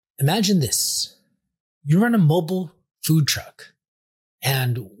Imagine this. You run a mobile food truck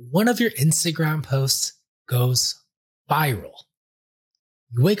and one of your Instagram posts goes viral.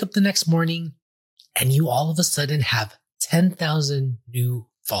 You wake up the next morning and you all of a sudden have 10,000 new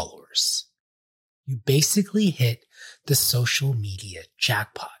followers. You basically hit the social media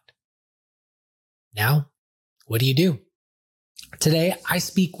jackpot. Now, what do you do? Today, I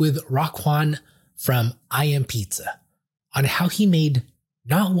speak with Raquan from I Am Pizza on how he made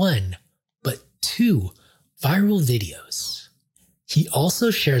not one, but 2 viral videos. He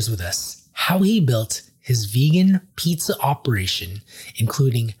also shares with us how he built his vegan pizza operation,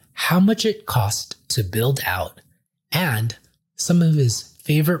 including how much it cost to build out and some of his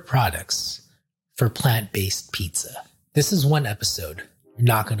favorite products for plant-based pizza. This is one episode you're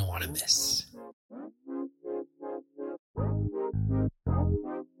not going to want to miss.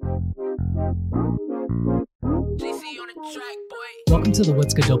 Welcome to the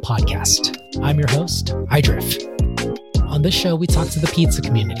What's Good Dough podcast. I'm your host, Idriff. On this show, we talk to the pizza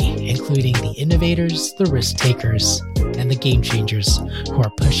community, including the innovators, the risk takers, and the game changers who are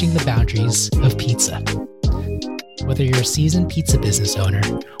pushing the boundaries of pizza. Whether you're a seasoned pizza business owner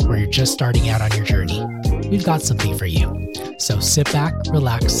or you're just starting out on your journey, we've got something for you. So sit back,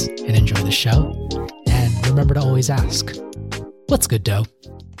 relax, and enjoy the show. And remember to always ask, what's good dough?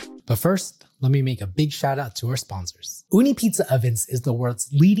 But first, let me make a big shout out to our sponsors. Ooni Pizza Ovens is the world's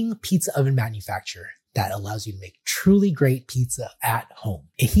leading pizza oven manufacturer that allows you to make truly great pizza at home.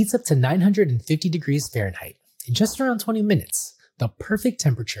 It heats up to 950 degrees Fahrenheit in just around 20 minutes, the perfect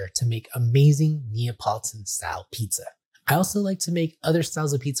temperature to make amazing Neapolitan-style pizza. I also like to make other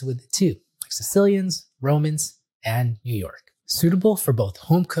styles of pizza with it too, like Sicilians, Romans, and New York. Suitable for both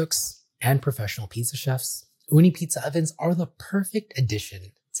home cooks and professional pizza chefs, Ooni Pizza Ovens are the perfect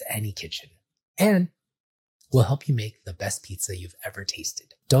addition to any kitchen and will help you make the best pizza you've ever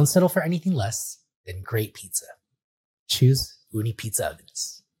tasted. Don't settle for anything less than great pizza. Choose Ooni Pizza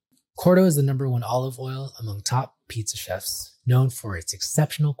Ovens. Cordo is the #1 olive oil among top pizza chefs, known for its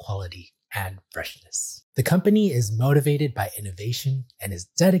exceptional quality and freshness. The company is motivated by innovation and is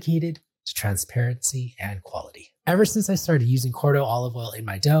dedicated to transparency and quality. Ever since I started using Cordo olive oil in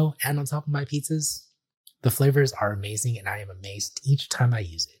my dough and on top of my pizzas, the flavors are amazing and I am amazed each time I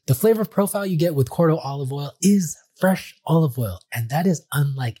use it. The flavor profile you get with Cordo olive oil is fresh olive oil, and that is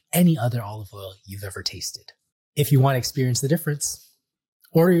unlike any other olive oil you've ever tasted. If you want to experience the difference,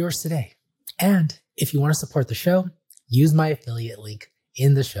 order yours today. And if you want to support the show, use my affiliate link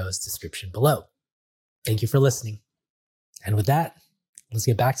in the show's description below. Thank you for listening. And with that, let's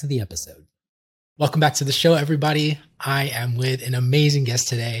get back to the episode. Welcome back to the show, everybody. I am with an amazing guest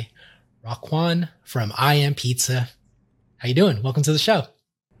today, Raquan from I Am Pizza. How you doing? Welcome to the show.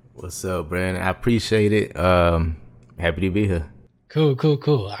 What's up, Brandon? I appreciate it. Happy to be here.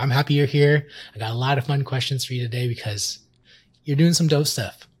 Cool. I'm happy you're here. I got a lot of fun questions for you today because you're doing some dope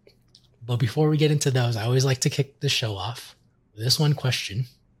stuff. But before we get into those, I always like to kick the show off with this one question.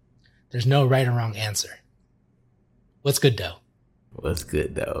 There's no right or wrong answer. What's good dough? What's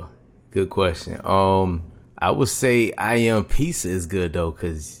good though? Good question. I would say I Am Pizza is good though,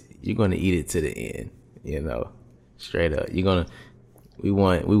 because you're gonna eat it to the end, straight up. We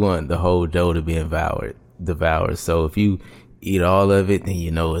want the whole dough to be devoured. So if you eat all of it, then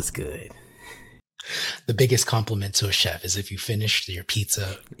you know it's good. The biggest compliment to a chef is if you finish your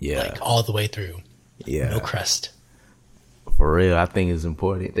pizza like all the way through. Yeah. No crust. For real, I think it's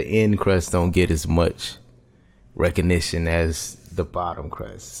important. The end crust don't get as much recognition as the bottom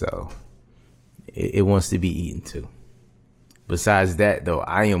crust. So it wants to be eaten too. Besides that, though,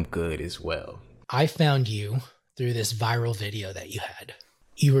 I am good as well. I found you through this viral video that you had.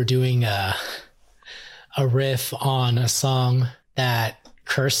 You were doing a riff on a song that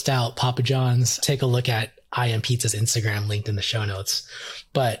cursed out Papa John's. Take a look at I Am Pizza's Instagram linked in the show notes.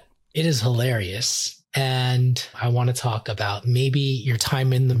 But it is hilarious. And I want to talk about maybe your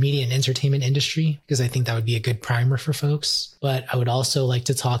time in the media and entertainment industry, because I think that would be a good primer for folks. But I would also like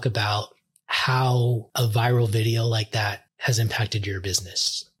to talk about how a viral video like that has impacted your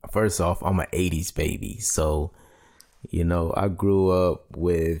business. First off, I'm an 80s baby. So, I grew up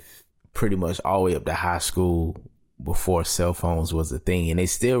with pretty much all the way up to high school before cell phones was a thing. And they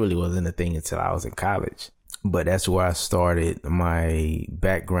still really wasn't a thing until I was in college. But that's where I started. My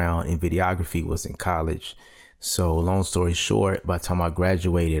background in videography was in college. So long story short, by the time I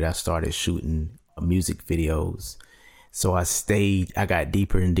graduated, I started shooting music videos. So I got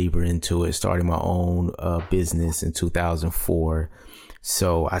deeper and deeper into it, started my own business in 2004.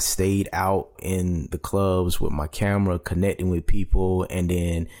 So I stayed out in the clubs with my camera, connecting with people, and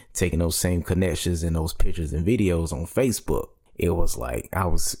then taking those same connections and those pictures and videos on Facebook. it was like I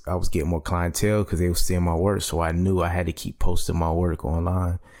was getting more clientele because they were seeing my work. So I knew I had to keep posting my work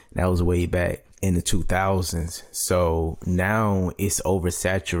online. That was way back in the 2000s. So now it's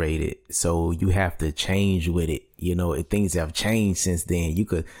oversaturated. So you have to change with it. You know, if things have changed since then. You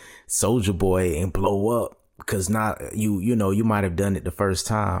could Soulja Boy and blow up because not you know, you might have done it the first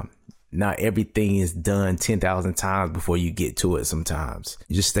time. Not everything is done 10,000 times before you get to it. Sometimes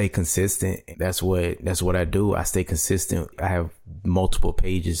you just stay consistent. That's what I do. I stay consistent. I have multiple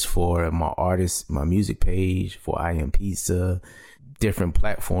pages for my artist, my music page for I Am Pizza. Different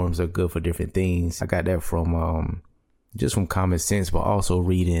platforms are good for different things. I got that from just from common sense, but also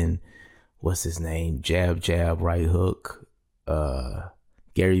reading, what's his name? Jab, right hook.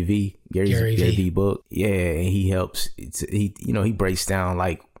 Gary V book. Yeah, and he helps. He breaks down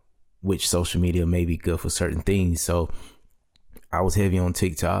like which social media may be good for certain things. So I was heavy on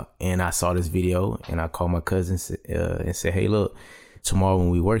TikTok and I saw this video and I called my cousin and said, hey, look, tomorrow when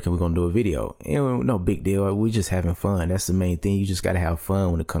we working, we're going to do a video. And no big deal. We're just having fun. That's the main thing. You just got to have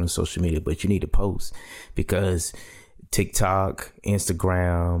fun when it comes to social media, but you need to post because TikTok,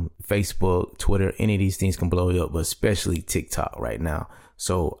 Instagram, Facebook, Twitter, any of these things can blow you up, but especially TikTok right now.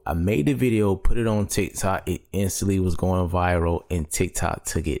 So I made the video, put it on TikTok. It instantly was going viral and TikTok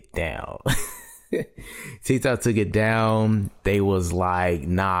took it down. TikTok took it down. They was like,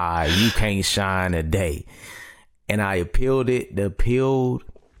 nah, you can't shine a day. And I appealed it. The appeal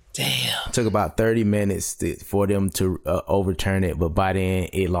took about 30 minutes for them to overturn it. But by then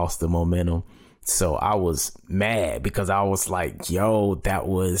it lost the momentum. So I was mad because I was like, yo, that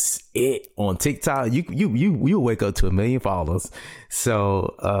was it on TikTok. You wake up to 1 million followers.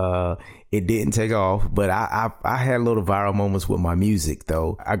 So it didn't take off. But I had little viral moments with my music,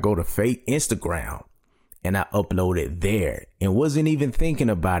 though. I go to fake Instagram and I upload it there and wasn't even thinking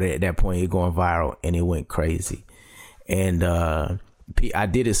about it at that point. It going viral and it went crazy. And I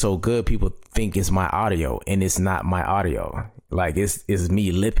did it so good, people think it's my audio and it's not my audio. Like it's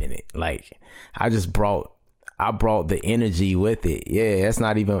me lipping it. Like I brought the energy with it. Yeah,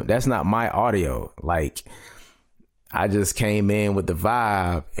 that's not my audio. Like I just came in with the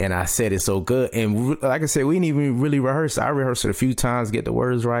vibe and I said it so good. And like I said, we didn't even really rehearse. I rehearsed it a few times, get the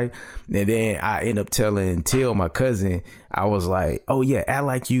words right. And then I end up telling Till, my cousin, I was like, oh yeah, act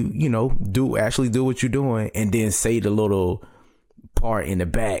like you do what you're doing. And then say the little part in the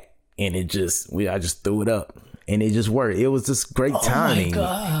back. And I just threw it up. And it just worked. It was just great timing. Oh my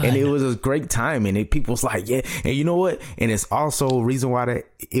God. And it was just great timing. And people was like, yeah. And you know what? And it's also a reason why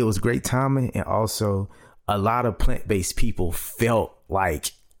it was great timing. And also a lot of plant-based people felt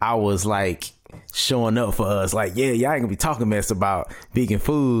like I was like showing up for us. Like, yeah, y'all ain't gonna be talking mess about vegan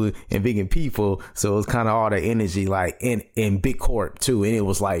food and vegan people. So it was kind of all the energy like in Big Corp too. And it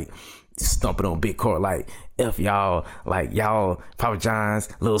was like stumping on Big Corp. Like, F y'all, like y'all, Papa John's,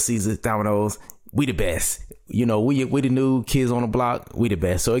 Little Caesars, Domino's, we the best. We the new kids on the block. We the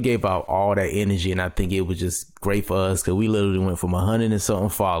best. So it gave out all that energy. And I think it was just great for us because we literally went from 100 and something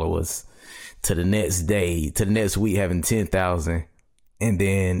followers to the next week having 10,000. And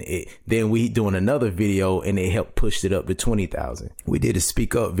then we doing another video and it helped push it up to 20,000. We did a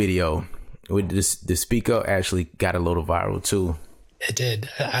Speak Up video. The Speak Up actually got a little viral too. It did.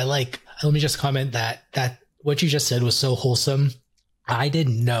 Let me just comment that what you just said was so wholesome. I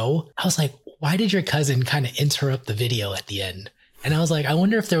didn't know. I was like, why did your cousin kind of interrupt the video at the end? And I was like, I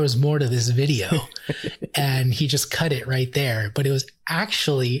wonder if there was more to this video. And he just cut it right there. But it was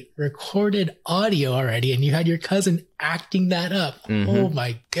actually recorded audio already. And you had your cousin acting that up. Mm-hmm. Oh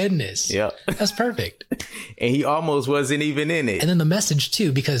my goodness. Yeah. That's perfect. And he almost wasn't even in it. And then the message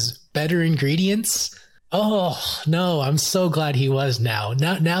too, because better ingredients. Oh no, I'm so glad he was now.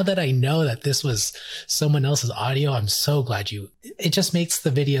 Now that I know that this was someone else's audio, I'm so glad it just makes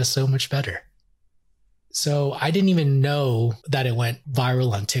the video so much better. So I didn't even know that it went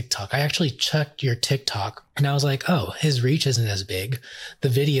viral on TikTok. I actually checked your TikTok and I was like, oh, his reach isn't as big. The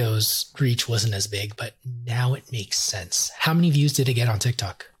video's reach wasn't as big, but now it makes sense. How many views did it get on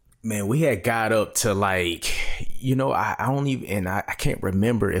TikTok? Man, we had got up to like, I can't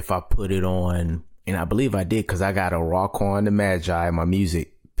remember if I put it on, and I believe I did because I got a Raekwon the Magi, my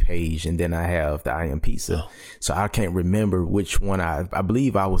music page, and then I have the I Am Pizza. Oh. So I can't remember which one I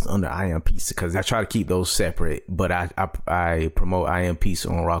believe I was under I Am Pizza because I try to keep those separate, but I promote I Am Pizza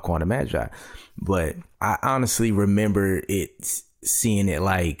on Raekwon the Magi. But I honestly remember seeing it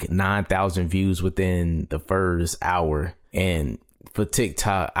like 9,000 views within the first hour. And for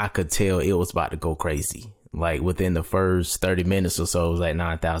TikTok, I could tell it was about to go crazy. Like within the first 30 minutes or so, it was like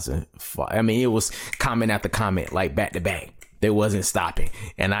 9,000. I mean, it was comment after comment, like back to back. they wasn't stopping.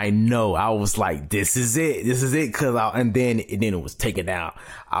 And I know, I was like, this is it. And then it was taken down.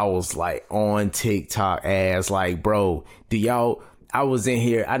 I was like on TikTok ass, like, bro, I was in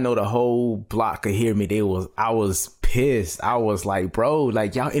here. I know the whole block could hear me. I was pissed. I was like, bro,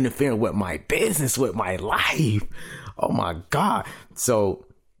 like, y'all interfering with my business, with my life. Oh my God. So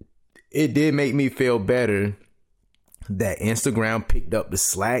it did make me feel better that Instagram picked up the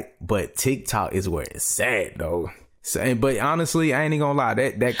slack, but TikTok is where it's at though. So, but honestly, I ain't gonna lie,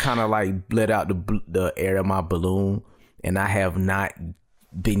 that kind of like let out the air of my balloon, and I have not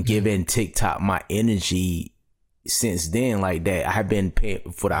been giving TikTok my energy since then like that. I have been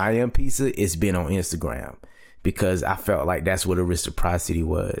paying for the I Am Pizza. It's been on Instagram because I felt like that's what the reciprocity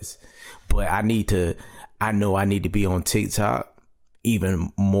was. But I know I need to be on TikTok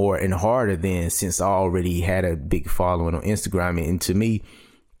even more and harder then, since I already had a big following on Instagram. And to me,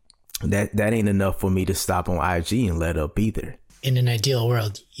 that ain't enough for me to stop on IG and let up either. In an ideal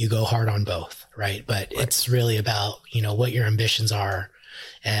world, you go hard on both, right? But it's really about, what your ambitions are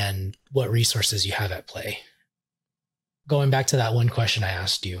and what resources you have at play. Going back to that one question I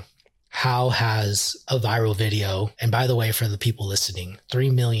asked you, how has a viral video, and by the way, for the people listening,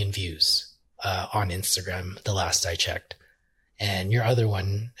 3 million views on Instagram the last I checked. And your other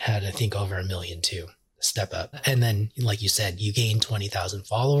one had, I think, over 1 million too. Step up. And then, like you said, you gained 20,000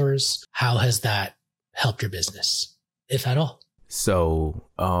 followers. How has that helped your business, if at all? So,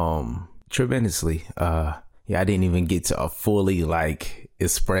 tremendously. I didn't even get to fully like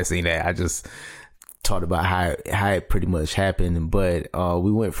expressing that. I just talked about how it pretty much happened. But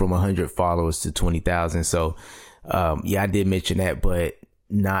we went from 100 followers to 20,000. So, I did mention that, but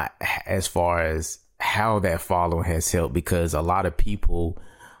not as far as how that following has helped, because a lot of people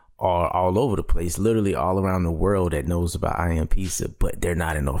are all over the place, literally all around the world, that knows about I Am Pizza, but they're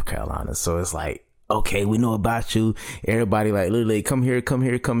not in North Carolina. So it's like, okay, we know about you. Everybody like literally come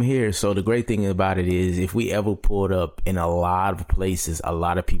here. So the great thing about it is, if we ever pulled up in a lot of places, a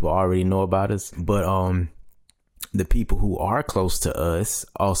lot of people already know about us. But the people who are close to us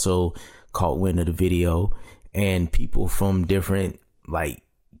also caught wind of the video, and people from different like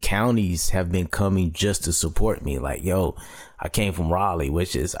counties have been coming just to support me. Like, yo, I came from Raleigh,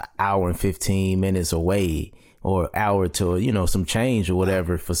 which is an hour and 15 minutes away, or hour to, some change or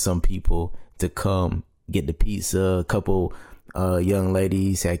whatever, for some people to come get the pizza. A couple young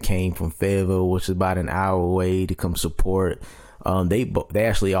ladies that came from Fayetteville, which is about an hour away, to come support. They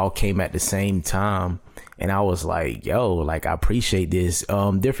actually all came at the same time. And I was like, yo, like, I appreciate this.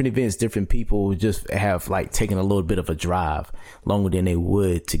 Different events, different people just have like taken a little bit of a drive longer than they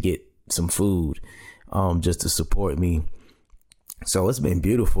would to get some food, just to support me. So it's been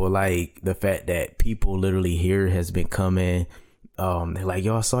beautiful. Like, the fact that people literally here has been coming. They're like,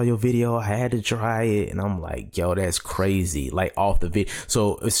 yo, I saw your video, I had to try it. And I'm like, yo, that's crazy. Like, off the video.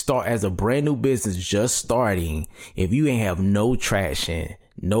 So it start as a brand new business, just starting. If you ain't have no traction,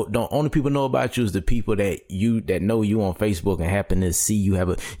 the only people know about you is the people that know you on Facebook and happen to see you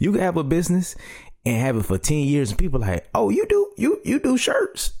can have a business and have it for 10 years, and people like, oh, you do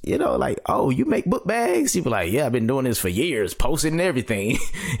shirts, like, oh, you make book bags. You be like, yeah, I've been doing this for years, posting and everything.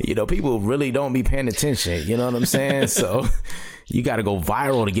 People really don't be paying attention. You know what I'm saying? So you got to go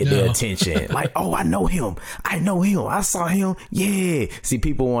viral to get their attention. Like, oh, I know him. I saw him. Yeah. See,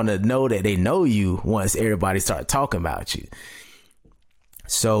 people want to know that they know you once everybody start talking about you.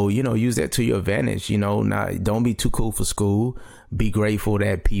 So, use that to your advantage. Not, don't be too cool for school. Be grateful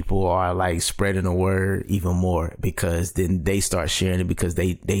that people are like spreading the word even more, because then they start sharing it, because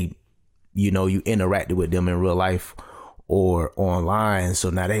they you interacted with them in real life or online. So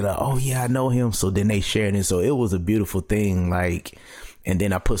now they like, oh yeah, I know him. So then they sharing it. So it was a beautiful thing. Like, and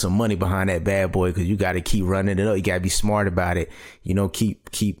then I put some money behind that bad boy, because you got to keep running it up. You got to be smart about it.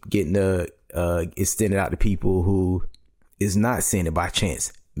 Keep getting extended out to people who is not seeing it by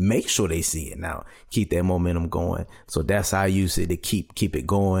chance. Make sure they see it now. Keep that momentum going. So that's how I use it to keep it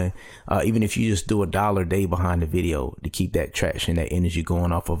going. Even if you just do $1 a day behind the video to keep that traction, that energy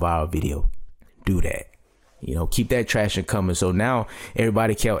going off of our video, do that. Keep that traction coming. So now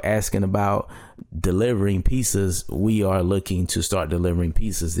everybody kept asking about delivering pizzas. We are looking to start delivering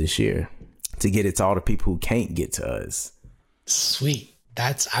pizzas this year to get it to all the people who can't get to us. Sweet.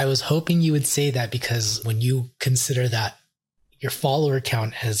 I was hoping you would say that, because when you consider that your follower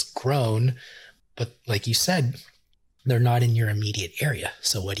count has grown, but like you said, they're not in your immediate area.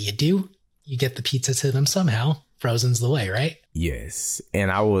 So what do? You get the pizza to them somehow. Frozen's the way, right? Yes. And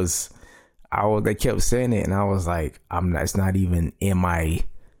they kept saying it, and I was like, it's not even in my,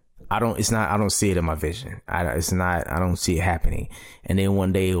 I don't see it in my vision. I don't see it happening. And then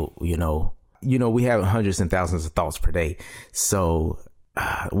one day, we have hundreds and thousands of thoughts per day. So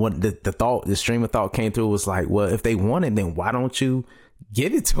what the stream of thought came through was like, well, if they want it, then why don't you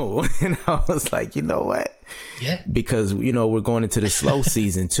give it to them? And I was like, you know what? Yeah. Because, we're going into the slow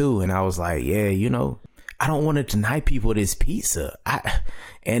season too. And I was like, yeah, I don't want to deny people this pizza.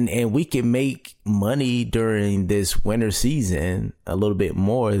 And we can make money during this winter season a little bit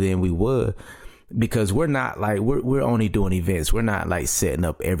more than we would, because we're not like, we're only doing events. We're not like setting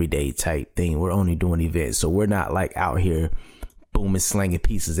up everyday type thing. We're only doing events. So we're not like out here booming, slanging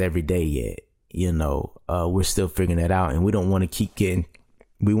pizzas every day yet. We're still figuring that out, and we don't want to keep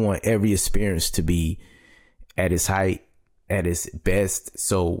we want every experience to be at its height, at its best.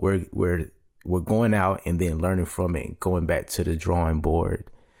 So we're going out and then learning from it and going back to the drawing board.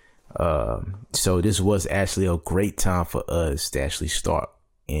 So this was actually a great time for us to actually start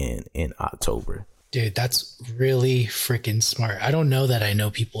in October. Dude, that's really freaking smart. I don't know that I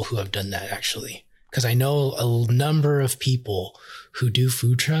know people who have done that, actually, because I know a number of people who do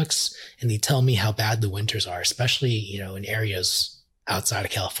food trucks, and they tell me how bad the winters are, especially, in areas outside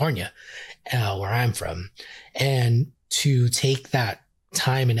of California, where I'm from. And to take that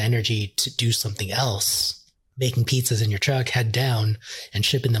time and energy to do something else, making pizzas in your truck, head down and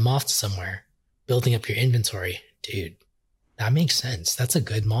shipping them off to somewhere, building up your inventory, dude, that makes sense. That's a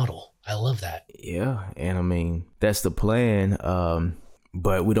good model. I love that. Yeah. And I mean, that's the plan.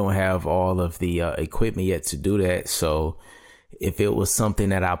 But we don't have all of the equipment yet to do that. So if it was something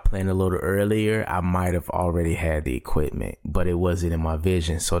that I planned a little earlier, I might have already had the equipment, but it wasn't in my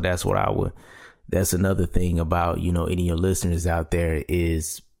vision. So that's what that's another thing about, any of your listeners out there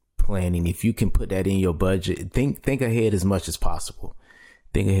is planning. If you can put that in your budget, think ahead as much as possible.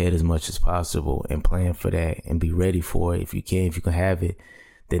 Think ahead as much as possible and plan for that and be ready for it. If you can have it,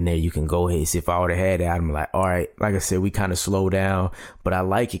 then there you can go ahead. See, if I would have had that, I'm like, all right, like I said, we kind of slowed down, but I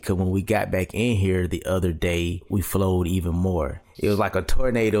like it because when we got back in here the other day, we flowed even more. It was like a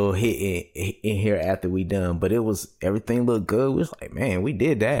tornado hit in here after we done, but everything looked good. We was like, man, we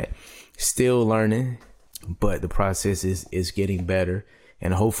did that. Still learning, but the process is getting better.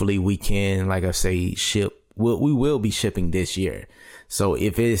 And hopefully we can, like I say, ship. We will be shipping this year. So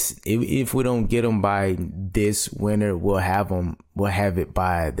if we don't get them by this winter, we'll have it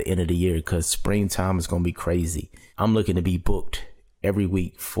by the end of the year, because springtime is going to be crazy. I'm looking to be booked every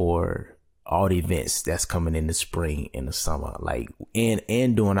week for all the events that's coming in the spring and the summer, like,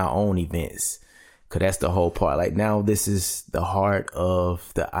 and doing our own events. Cause that's the whole part. Like, now this is the heart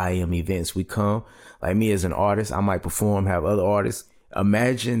of the I Am events. We come, like, me as an artist, I might perform, have other artists.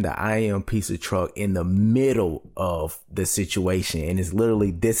 Imagine the I Am pizza truck in the middle of the situation. And it's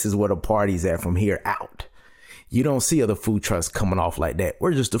literally, this is where the party's at from here out. You don't see other food trucks coming off like that.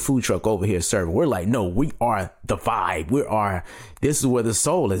 We're just a food truck over here serving. We're like, no, we are the vibe. This is where the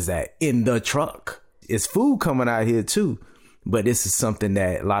soul is at, in the truck. It's food coming out here too. But this is something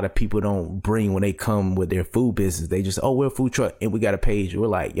that a lot of people don't bring when they come with their food business. They just, we're a food truck and we got a page. We're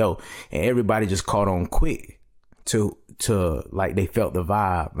like, yo, and everybody just caught on quick to like, they felt the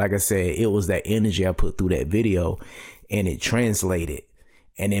vibe. Like I said, it was that energy I put through that video and it translated.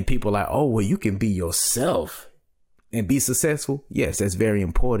 And then people are like, oh, well, you can be yourself and be successful. Yes, that's very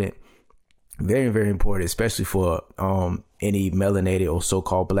important. Very, very important, especially for any melanated or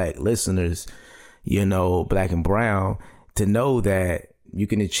so-called black listeners, black and brown, to know that you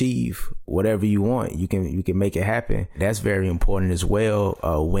can achieve whatever you want. You can make it happen. That's very important as well.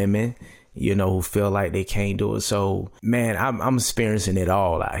 Women, who feel like they can't do it. So, man, I'm experiencing it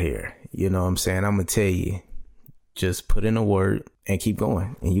all out here. You know what I'm saying? I'm going to tell you, just put in the work and keep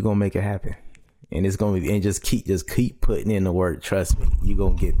going, and you're going to make it happen. And it's going to be, and just keep putting in the work. Trust me, you're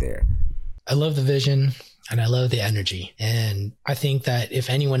going to get there. I love the vision and I love the energy. And I think that if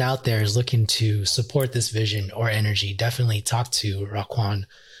anyone out there is looking to support this vision or energy, definitely talk to Raquan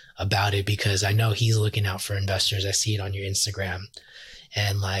about it, because I know he's looking out for investors. I see it on your Instagram.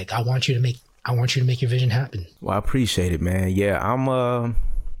 And like, I want you to make your vision happen. Well, I appreciate it, man. Yeah,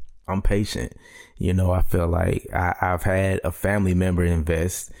 I'm patient. I feel like I've had a family member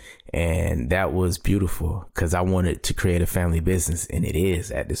invest, and that was beautiful because I wanted to create a family business, and it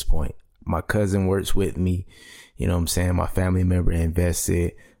is at this point. My cousin works with me. You know what I'm saying? My family member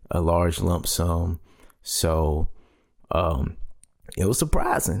invested a large lump sum. So, it was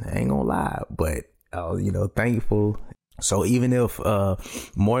surprising. I ain't gonna lie, but thankful. So even if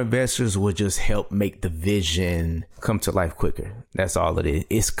more investors will just help make the vision come to life quicker, that's all it is.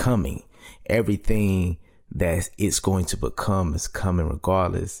 It's coming. Everything that it's going to become is coming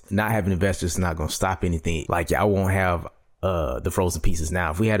regardless. Not having investors is not going to stop anything. Like, I won't have the frozen pieces now.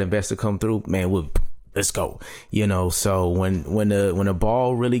 If we had an investor come through, man, we'll let's go. You know, so when the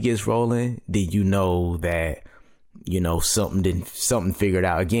ball really gets rolling, then you know that, you know, something figured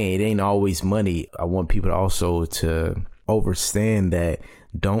out. Again, it ain't always money. I want people to also to understand that.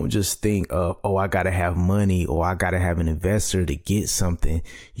 Don't just think of, oh, I got to have money or I got to have an investor to get something.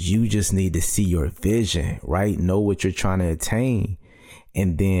 You just need to see your vision, right? Know what you're trying to attain,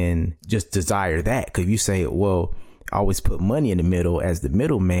 and then just desire that. Because you say, well, I always put money in the middle as the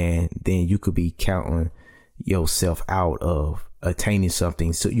middleman, then you could be counting yourself out of attaining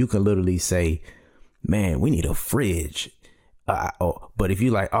something. So you can literally say, man, we need a fridge. But if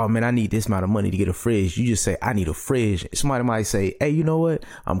you like, oh man, I need this amount of money to get a fridge, you just say, I need a fridge. Somebody might say, hey, you know what?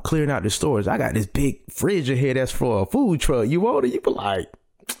 I'm clearing out the stores. I got this big fridge in here that's for a food truck. You want it? You be like,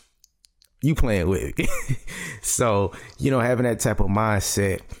 you playing with it. So, you know, having that type of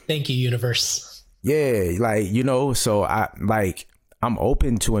mindset. Thank you, universe. Yeah. Like, you know, so I'm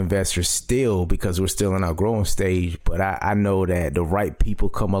open to investors still because we're still in our growing stage, but I know that the right people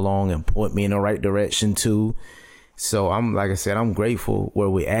come along and point me in the right direction too. So I'm, like I said, I'm grateful where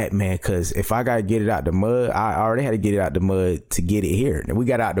we're at, man, because if I got to get it out the mud, I already had to get it out the mud to get it here. And we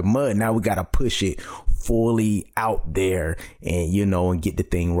got out the mud. Now we got to push it fully out there and, you know, and get the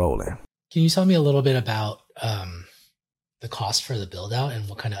thing rolling. Can you tell me a little bit about the cost for the build out and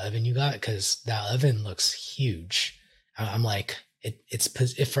what kind of oven you got? Because that oven looks huge. I'm like, it's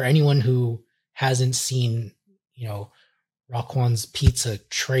for anyone who hasn't seen, you know, Raquan's Pizza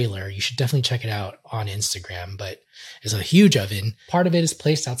trailer, you should definitely check it out on Instagram. But it's a huge oven. Part of it is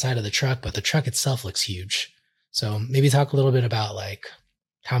placed outside of the truck, but the truck itself looks huge. So maybe talk a little bit about like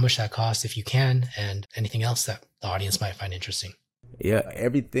how much that costs if you can, and anything else that the audience might find interesting. Yeah,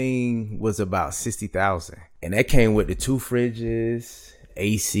 everything was about $60,000, and that came with the 2 fridges,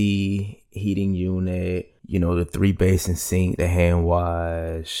 AC, heating unit, you know, the 3 basin sink, the hand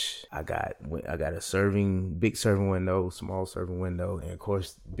wash. I got a big serving window, small serving window, and of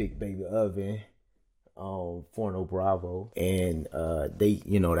course, big baby oven, Forno Bravo. And they,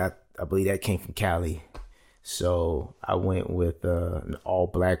 you know, that I believe that came from Cali. So I went with an all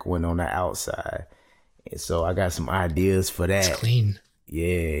black one on the outside. And so I got some ideas for that. It's clean.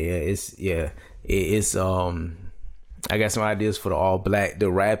 It's I got some ideas for the all black. The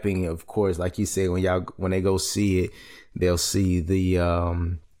wrapping, of course, like you said, when they go see it, they'll see the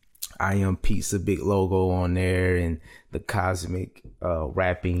I Am Pizza big logo on there and the cosmic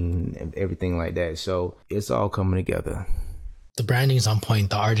wrapping and everything like that. So it's all coming together. The branding is on point.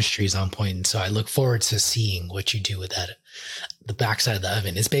 The artistry is on point. And so I look forward to seeing what you do with that. The backside of the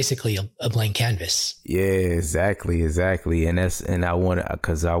oven. It's basically a blank canvas. Yeah, exactly. And I'm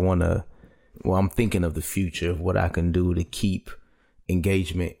thinking of the future of what I can do to keep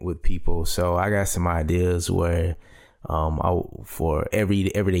engagement with people. So I got some ideas where for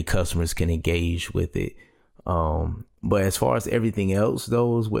everyday customers can engage with it. But as far as everything else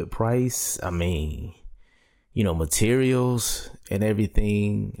goes with price, I mean, you know, materials and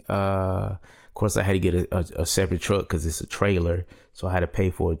everything. Of course, I had to get a separate truck because it's a trailer. So I had to pay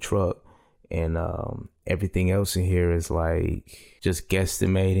for a truck. And everything else in here is like just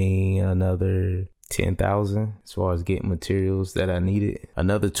guesstimating another 10,000 as far as getting materials that I needed.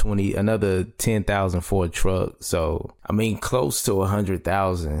 Another 10,000 for a truck. So I mean, close to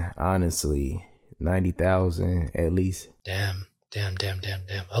 100,000, honestly, 90,000 at least. Damn.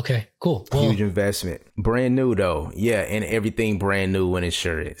 Okay, cool. Well, huge investment. Brand new though. Yeah, and everything brand new when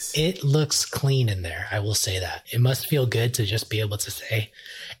insurance. It looks clean in there. I will say that. It must feel good to just be able to say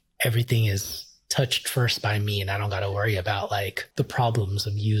everything is touched first by me and I don't got to worry about like the problems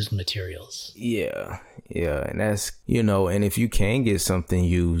of used materials. Yeah. And that's, you know, and if you can get something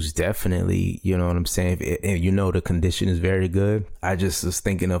used, definitely, you know what I'm saying? If you know, the condition is very good. I just was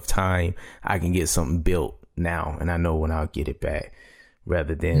thinking of time I can get something built now and I know when I'll get it back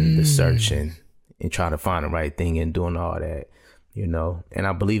rather than the searching and trying to find the right thing and doing all that, you know. And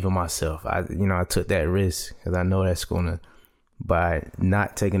I believe in myself. I took that risk because I know that's going to, by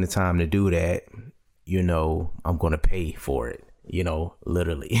not taking the time to do that, you know, I'm going to pay for it, you know,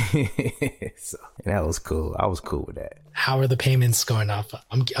 literally. So, and that was cool. I was cool with that. How are the payments going off?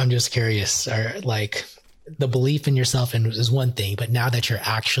 I'm just curious. Are like the belief in yourself is one thing, but now that you're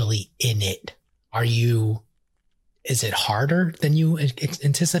actually in it, is it harder than you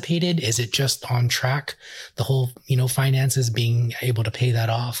anticipated? Is it just on track? The whole, you know, finances, being able to pay that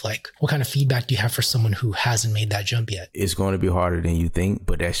off. Like, what kind of feedback do you have for someone who hasn't made that jump yet? It's going to be harder than you think,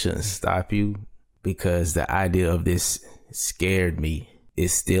 but that shouldn't stop you because the idea of this scared me. It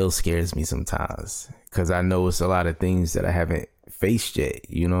still scares me sometimes because I know it's a lot of things that I haven't faced yet.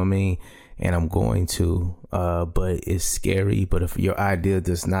 You know what I mean? and I'm going to, but it's scary. But if your idea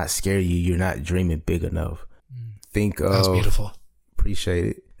does not scare you, you're not dreaming big enough. Think of, that's beautiful. Appreciate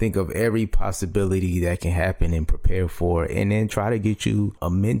it. Think of every possibility that can happen and prepare for it. And then try to get you a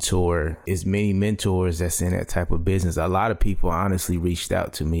mentor, as many mentors that's in that type of business. A lot of people honestly reached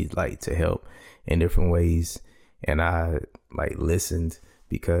out to me like to help in different ways. And I like listened,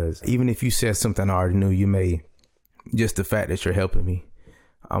 because even if you said something I already knew, you may, just the fact that you're helping me,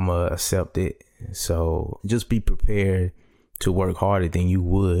 I'm going to accept it. So just be prepared to work harder than you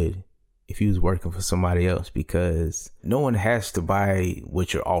would if you was working for somebody else, because no one has to buy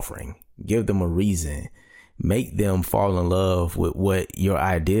what you're offering. Give them a reason. Make them fall in love with what your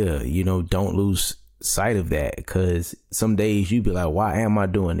idea, you know, don't lose sight of that, because some days you be like, why am I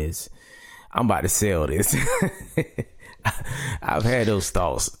doing this? I'm about to sell this. I've had those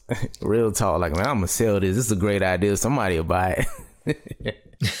thoughts. Real talk. Like, man, I'm going to sell this. This is a great idea. Somebody will buy it.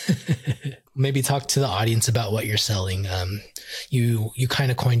 Maybe talk to the audience about what you're selling. You kind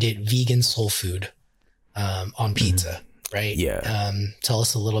of coined it vegan soul food on pizza, right? Yeah. Tell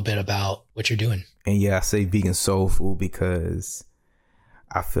us a little bit about what you're doing. And yeah, I say vegan soul food because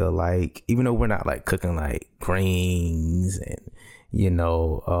I feel like, even though we're not like cooking like greens and, you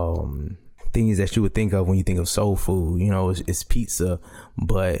know, things that you would think of when you think of soul food, you know, it's pizza,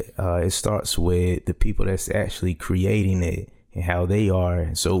 but it starts with the people that's actually creating it and how they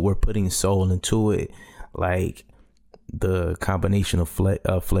are. So we're putting soul into it, like the combination of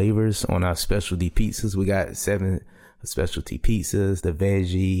flavors on our specialty pizzas. We got 7 specialty pizzas: the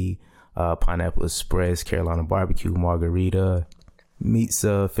veggie, pineapple express, Carolina barbecue, margarita,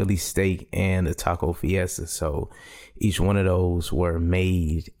 pizza, Philly steak, and the taco fiesta. So each one of those were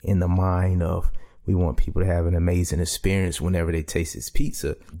made in the mind of, we want people to have an amazing experience whenever they taste this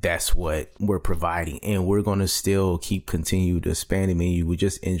pizza. That's what we're providing. And we're going to still continue to expand the menu. We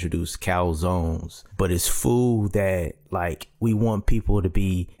just introduced calzones, but it's food that, like, we want people to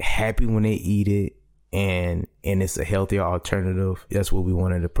be happy when they eat it. And it's a healthier alternative. That's what we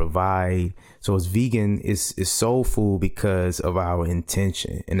wanted to provide. So it's vegan, it's soul food because of our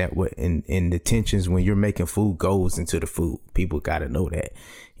intention, and that what and the intentions when you're making food goes into the food. People got to know that,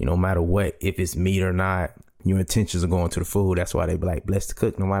 you know, no matter what, if it's meat or not, your intentions are going to the food. That's why they be like, bless the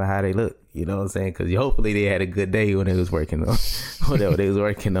cook, no matter how they look. You know what I'm saying? Because hopefully they had a good day when they was working on whatever they was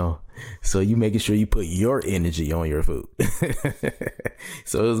working on. So you making sure you put your energy on your food.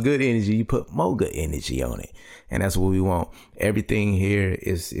 So it was good energy. You put more good energy on it. And that's what we want. Everything here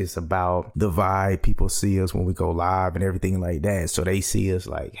is about the vibe. People see us when we go live and everything like that. So they see us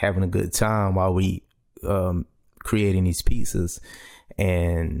like having a good time while we creating these pizzas.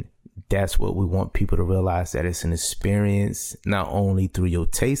 And that's what we want people to realize, that it's an experience, not only through your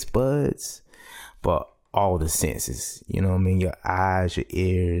taste buds, but all the senses, you know what I mean? Your eyes, your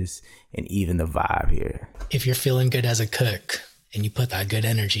ears, and even the vibe here. If you're feeling good as a cook and you put that good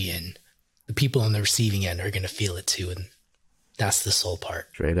energy in, the people on the receiving end are going to feel it too. And that's the soul part.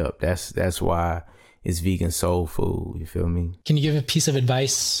 Straight up. That's why it's vegan soul food. You feel me? Can you give a piece of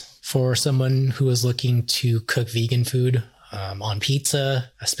advice for someone who is looking to cook vegan food? On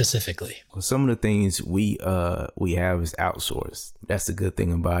pizza specifically? Well, some of the things we have is outsourced. That's the good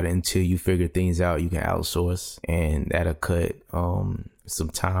thing about it. Until you figure things out, you can outsource, and that'll cut some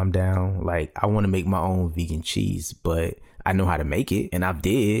time down. Like, I want to make my own vegan cheese, but I know how to make it, and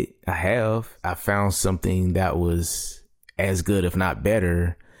I found something that was as good, if not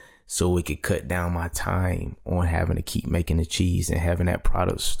better, so it could cut down my time on having to keep making the cheese and having that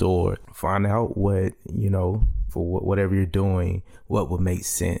product stored. Find out what, you know, for whatever you're doing, what would make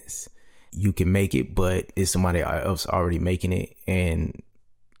sense. You can make it, but it's somebody else already making it, and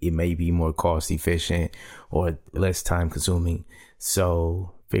it may be more cost efficient or less time consuming.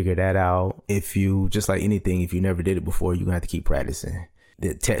 So figure that out. If you, just like anything, if you never did it before, you're gonna have to keep practicing.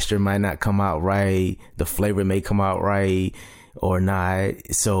 The texture might not come out right. The flavor may come out right or not.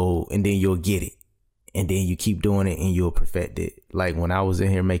 So, and then you'll get it. And then you keep doing it and you'll perfect it. Like when I was in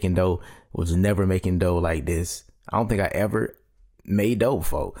here making dough, was never making dough like this. I don't think I ever made dough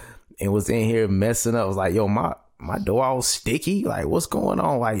before, and was in here messing up. I was like, yo, my dough all sticky. Like, what's going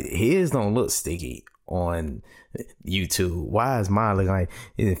on? Like, his don't look sticky on YouTube. Why is mine looking like?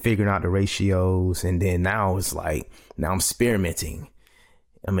 And figuring out the ratios. And then now it's like, now I'm experimenting.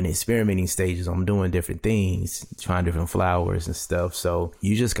 I'm in experimenting stages. I'm doing different things, trying different flours and stuff. So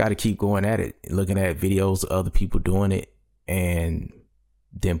you just got to keep going at it, looking at videos of other people doing it, and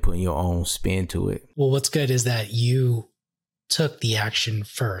then putting your own spin to it. Well, what's good is that you took the action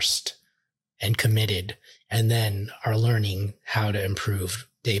first and committed, and then are learning how to improve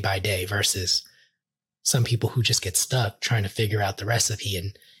day by day, versus some people who just get stuck trying to figure out the recipe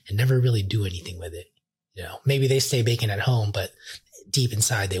and never really do anything with it. You know, maybe they stay baking at home, but deep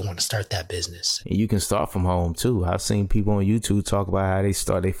inside they want to start that business. And you can start from home too. I've seen people on YouTube talk about how they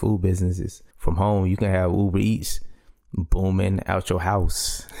start their food businesses from home. You can have Uber Eats booming out your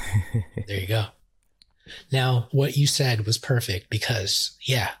house. There you go. Now, what you said was perfect because,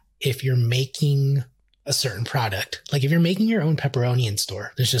 yeah, if you're making a certain product, like if you're making your own pepperoni in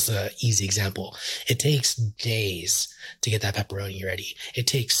store, there's just an easy example. It takes days to get that pepperoni ready. It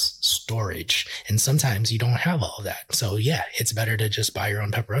takes storage, and sometimes you don't have all of that. So yeah, it's better to just buy your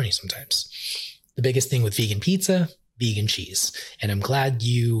own pepperoni sometimes. The biggest thing with vegan pizza, vegan cheese. And I'm glad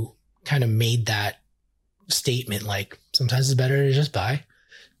you kind of made that statement, like sometimes it's better to just buy.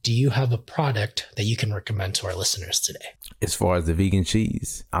 Do you have a product that you can recommend to our listeners today? As far as the vegan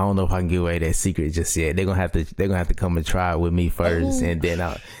cheese, I don't know if I can give away that secret just yet. They're gonna have to come and try it with me first, and then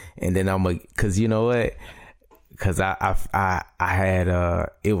I'm gonna, cause you know what? Cause I had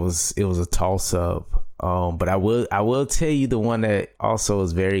it was a toss up. But I will tell you the one that also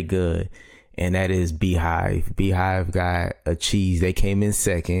is very good, and that is Beehive. Beehive got a cheese. They came in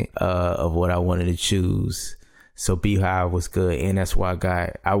second of what I wanted to choose. So Beehive was good, and that's why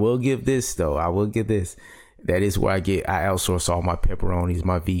I will give this. That is where I outsource all my pepperonis,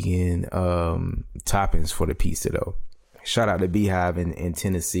 my vegan toppings for the pizza though. Shout out to Beehive in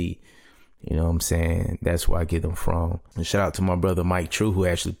Tennessee. You know what I'm saying? That's where I get them from. And shout out to my brother Mike True, who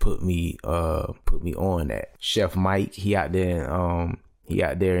actually put me on that. Chef Mike, he out there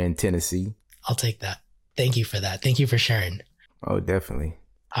in Tennessee. I'll take that. Thank you for that. Thank you for sharing. Oh, definitely.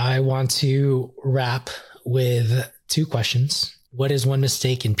 I want to wrap with 2 questions. What is one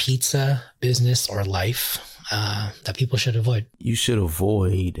mistake in pizza, business, or life that people should avoid? You should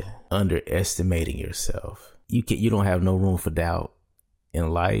avoid underestimating yourself. You don't have no room for doubt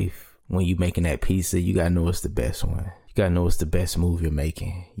in life. When you making that pizza, you gotta know it's the best one. You gotta know it's the best move you're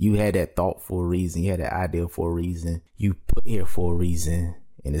making. You had that thought for a reason. You had that idea for a reason. You put here for a reason,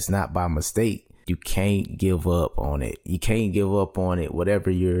 and it's not by mistake. You can't give up on it. You can't give up on it, whatever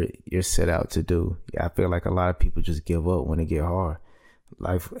you're set out to do. Yeah, I feel like a lot of people just give up when it get hard.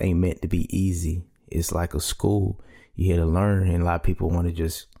 Life ain't meant to be easy. It's like a school. You're here to learn, and a lot of people want to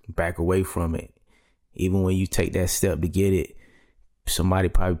just back away from it. Even when you take that step to get it, somebody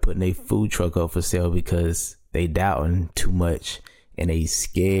probably putting their food truck up for sale because they doubting too much and they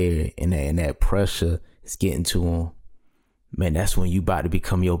scared, and that pressure is getting to them. Man, that's when you about to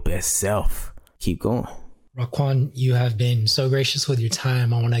become your best self. Keep going. Raquan, you have been so gracious with your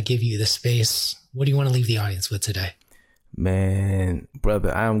time. I want to give you the space. What do you want to leave the audience with today? Man,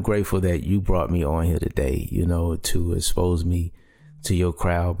 brother, I'm grateful that you brought me on here today, to expose me to your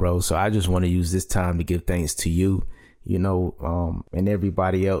crowd, bro. So I just want to use this time to give thanks to you, and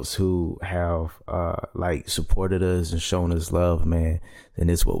everybody else who have supported us and shown us love, man.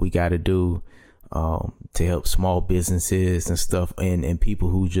 And it's what we got to do to help small businesses and stuff, and people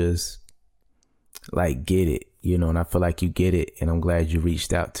who just get it, and I feel like you get it. And I'm glad you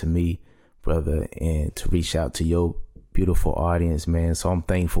reached out to me, brother, and to reach out to your beautiful audience, man. So I'm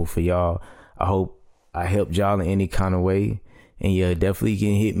thankful for y'all. I hope I helped y'all in any kind of way. And yeah, definitely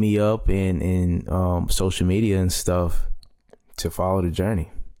can hit me up in social media and stuff to follow the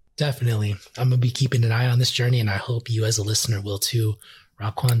journey. Definitely. I'm going to be keeping an eye on this journey, and I hope you as a listener will too.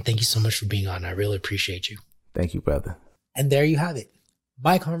 Raquan, thank you so much for being on. I really appreciate you. Thank you, brother. And there you have it.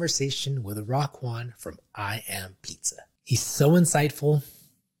 My conversation with Raquan from I Am Pizza. He's so insightful,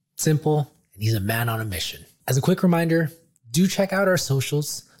 simple, and he's a man on a mission. As a quick reminder, do check out our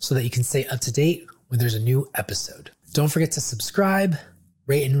socials so that you can stay up to date when there's a new episode. Don't forget to subscribe,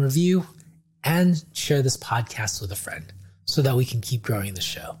 rate and review, and share this podcast with a friend so that we can keep growing the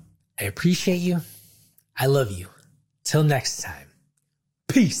show. I appreciate you. I love you. Till next time.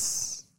 Peace.